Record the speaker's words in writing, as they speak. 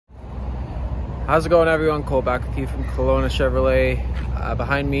How's it going, everyone? Cole back with you from Kelowna Chevrolet.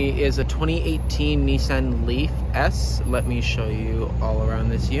 Behind me is a 2018 Nissan LEAF S. Let me show you all around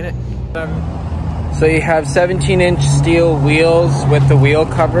this unit. So you have 17-inch steel wheels with the wheel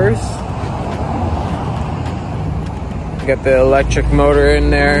covers. You got the electric motor in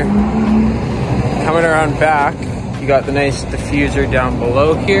there. Coming around back, you got the nice diffuser down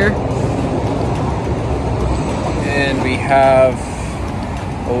below here. And we have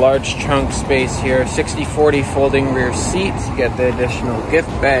a large trunk space here, 60/40 folding rear seats. You get the additional gift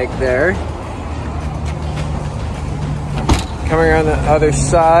bag there. Coming around the other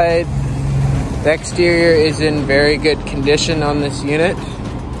side, the exterior is in very good condition on this unit.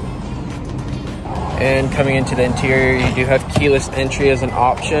 And coming into the interior, you do have keyless entry as an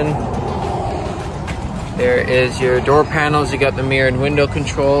option. There is your door panels. You got the mirror and window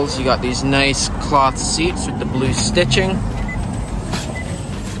controls. You got these nice cloth seats with the blue stitching.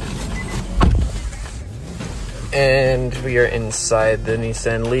 And we are inside the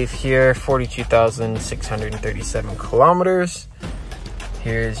Nissan LEAF here, 42,637 kilometers.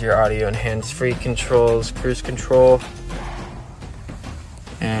 Here's your audio and hands-free controls, cruise control.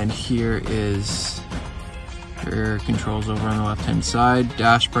 And here is your controls over on the left-hand side.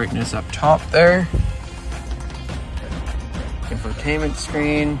 Dash brightness up top there. Infotainment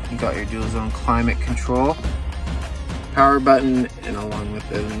screen. You got your dual zone climate control. Power button, and along with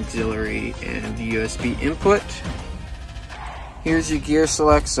the auxiliary and USB input. Here's your gear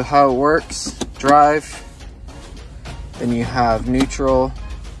select, so how it works: drive, then you have neutral,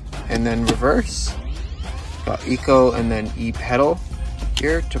 and then reverse. Got eco and then e-pedal.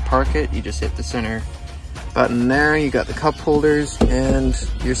 Here to park it, you just hit the center button there. You got the cup holders and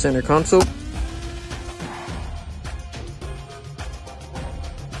your center console.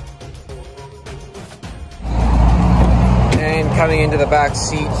 Coming into the back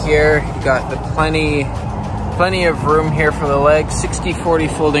seat here, you got the plenty of room here for the legs. 60/40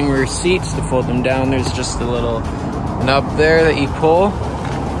 folding rear seats. To fold them down, there's just a little nub there that you pull.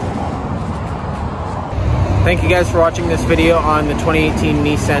 Thank you guys for watching this video on the 2018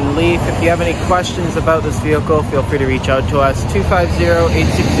 Nissan LEAF. If you have any questions about this vehicle, feel free to reach out to us,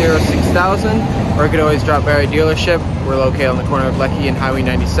 250-860-6000, or you could always drop by our dealership. We're located on the corner of Lecky and Highway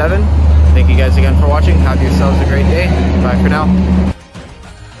 97. Thank you guys again for watching. Have yourselves a great day. Bye for now.